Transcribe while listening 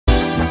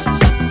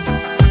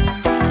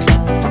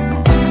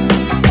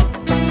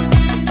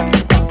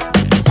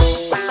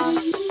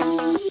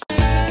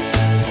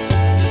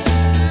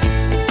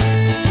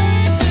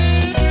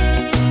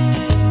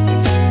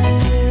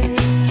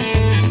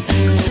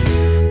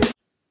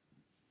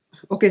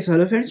Okay, so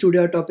hello friends, today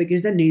our topic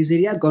is the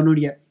Neisseria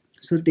Gonorrhea.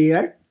 So they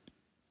are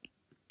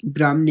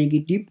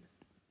gram-negative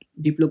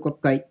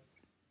diplococci,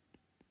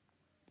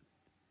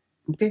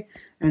 okay,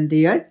 and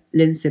they are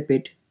lens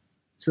sepate.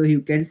 So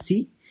you can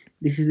see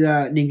this is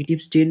a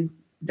negative stain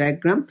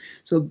diagram.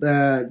 So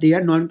they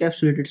are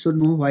non-capsulated, so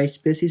no white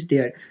space is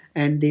there,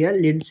 and they are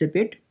lens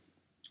sepate.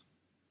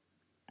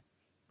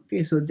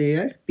 Okay, so they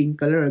are pink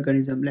color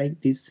organism like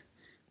this.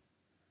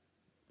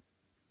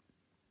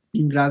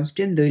 In gram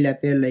stain, they will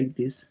appear like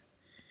this.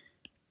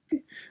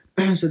 Okay.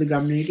 So the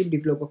gram-negative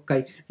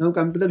diplococci. Now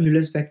come to the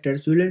virulence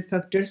factors. Virulence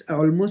factors are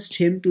almost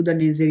same to the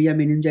Neisseria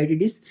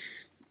meningitis.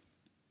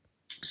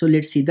 So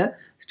let's see the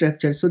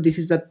structure. So this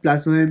is the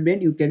plasma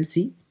membrane. You can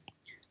see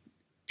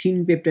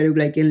thin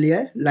peptidoglycan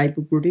layer,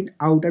 lipoprotein,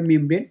 outer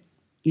membrane.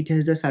 It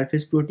has the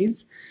surface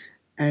proteins,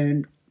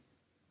 and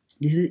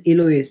this is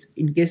LOS.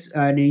 In case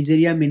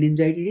Neisseria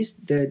meningitis,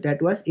 that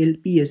was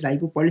LPS,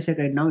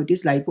 lipopolysaccharide. Now it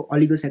is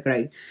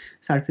lipo-oligosaccharide,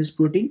 surface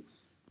protein.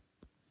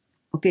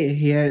 Okay,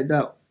 here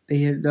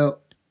the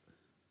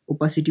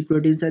opacity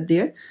proteins are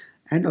there,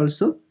 and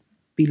also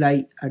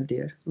pili are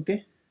there.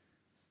 Okay,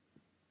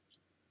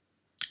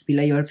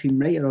 pili or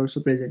fimri are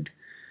also present.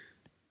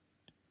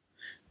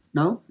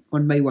 Now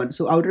one by one.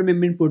 So outer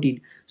membrane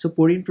protein. So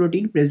porine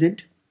protein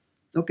present.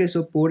 Okay,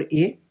 so pore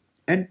A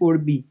and pore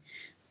B.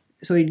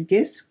 So in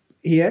case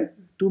here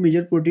two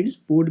major proteins,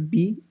 pore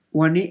B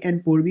 1A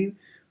and pore B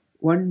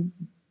 1B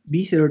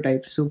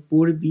serotypes. So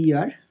pore B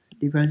are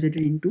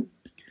differentiated into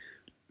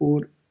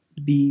pore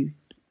B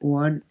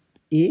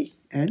 1A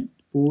and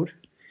pore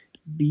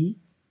B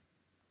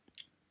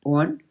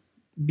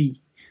 1B.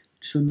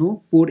 So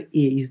no pore A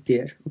is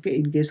there. Okay,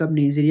 in case of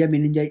Neisseria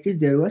meningitis,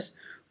 there was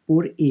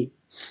pore A.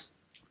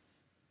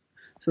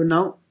 So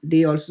now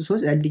they also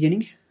shows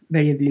antigenic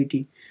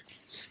variability.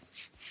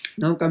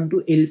 Now come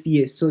to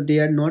LPS. So they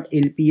are not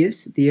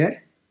LPS, they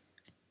are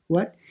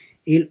what?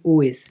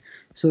 LOS.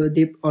 So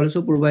they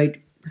also provide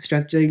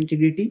structural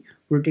integrity,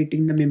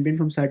 protecting the membrane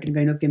from certain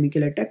kind of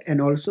chemical attack, and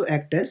also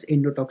act as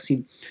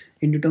endotoxin.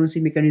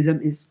 Endotoxin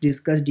mechanism is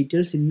discussed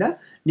details in the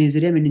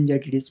Neisseria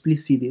meningitis.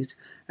 Please see this.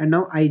 And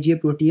now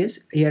IgA protease.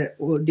 Here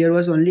there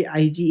was only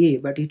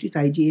IgA, but it is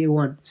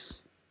IgA1.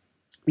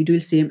 It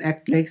will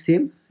act like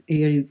same.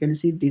 Here you can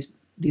see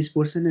this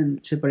portion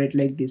and separate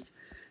like this.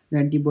 The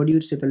antibody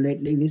would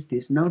separate like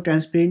this. Now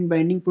transferrin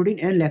binding protein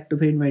and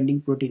lactoferrin binding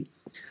protein.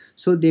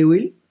 So they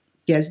will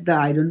catch the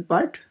iron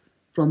part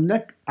from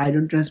that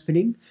iron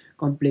transferring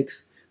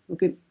complex.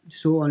 Okay,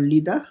 so only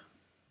the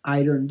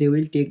iron, they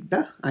will take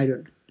the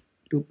iron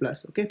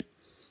 2+. Okay,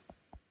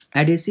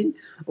 adenosine,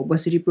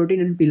 opacity protein,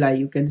 and pili.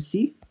 You can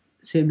see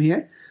same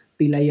here.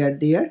 Pili are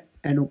there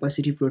and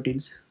opacity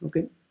proteins.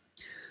 Okay.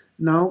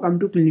 Now come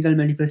to clinical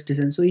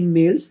manifestation. So in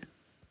males,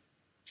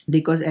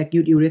 they cause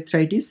acute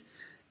urethritis,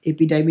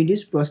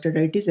 epididymitis,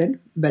 prostatitis, and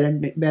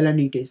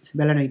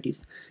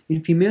balanitis.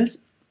 In females,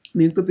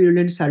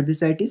 mucopurulent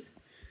cervicitis,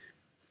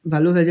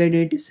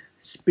 valovaginitis,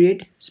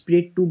 spread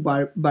to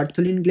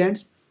Bartholin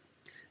glands,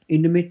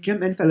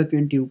 endometrium, and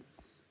fallopian tube.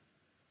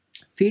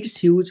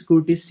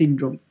 Fitz-Hughes-Curtis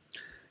syndrome.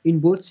 In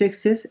both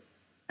sexes,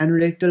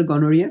 anorectal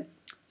gonorrhea,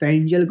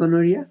 pharyngeal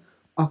gonorrhea,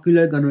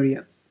 ocular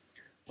gonorrhea.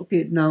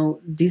 Okay, now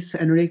this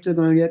anorectal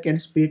gonorrhea can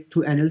spread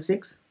through anal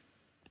sex,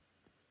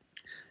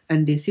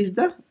 and this is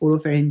the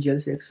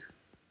oropharyngeal sex.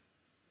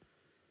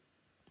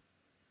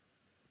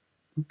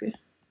 Okay.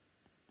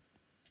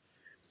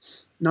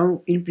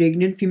 Now in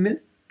pregnant female,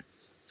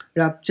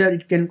 rupture,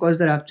 it can cause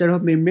the rupture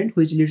of membrane,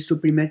 which leads to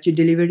premature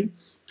delivery,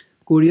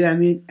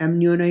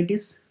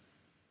 chorioamnionitis,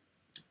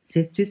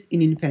 sepsis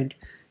in infant.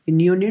 In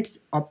neonates,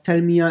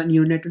 ophthalmia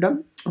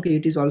neonatorum. Okay,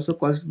 it is also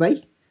caused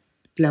by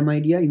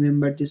chlamydia.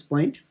 Remember this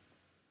point.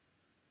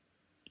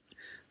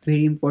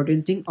 Very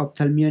important thing,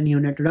 ophthalmia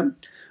neonatorum.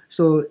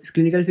 So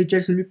clinical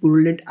features will be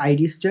purulent eye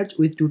discharge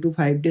with 2 to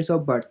 5 days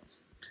of birth.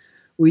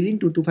 Within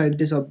 2 to 5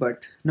 days of birth.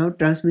 Now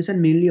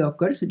transmission mainly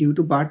occurs due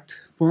to birth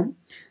from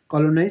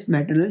colonized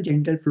maternal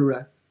genital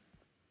flora.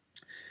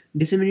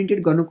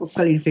 Disseminated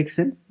gonococcal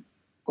infection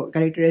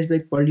characterized by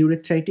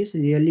polyurethritis,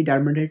 rarely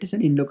dermatitis,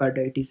 and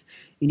endocarditis.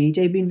 In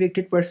HIV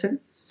infected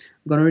person,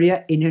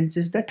 gonorrhea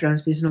enhances the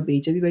transmission of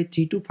HIV by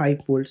 3 to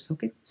 5 folds.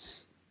 Okay.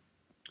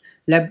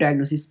 Lab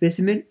diagnosis: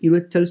 specimen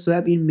urethral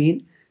swab in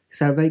men,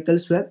 cervical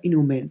swab in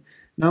women.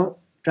 Now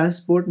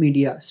transport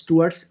media,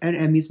 Stewart's and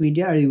Amis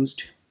media are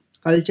used.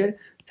 Culture: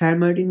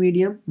 thymoetin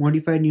medium,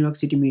 modified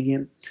New-York-City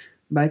medium.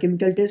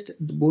 Biochemical test: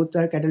 both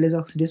are catalase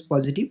oxidase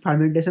positive.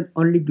 Fermentation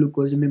only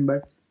glucose.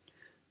 Remember.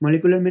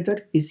 Molecular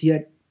method: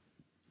 PCR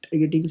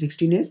targeting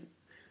 16S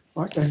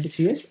or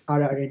 23S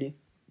rRNA.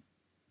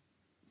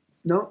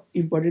 Now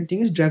important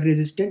thing is drug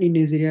resistant in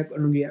Neisseria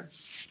gonorrhea.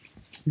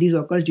 This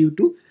occurs due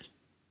to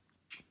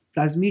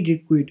plasmid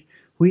liquid,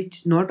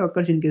 which not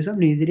occurs in case of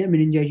Neisseria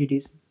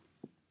meningitis.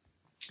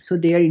 So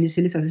they are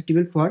initially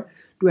susceptible to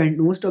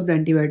most of the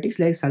antibiotics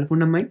like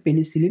sulfonamide,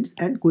 penicillins,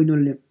 and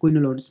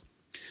quinolones.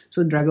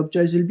 So drug of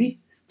choice will be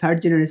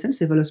third generation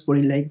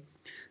cephalosporin like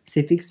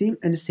cefixime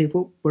and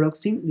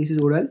cefoperoxime. This is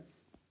oral.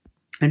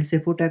 and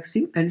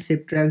cefotaxime and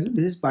ceftriaxone,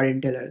 this is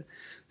parental error.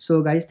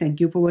 So guys, thank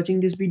you for watching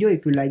this video.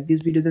 If you like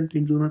this video, then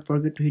please do not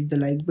forget to hit the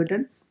like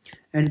button,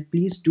 and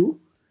please do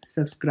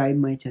subscribe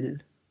my channel.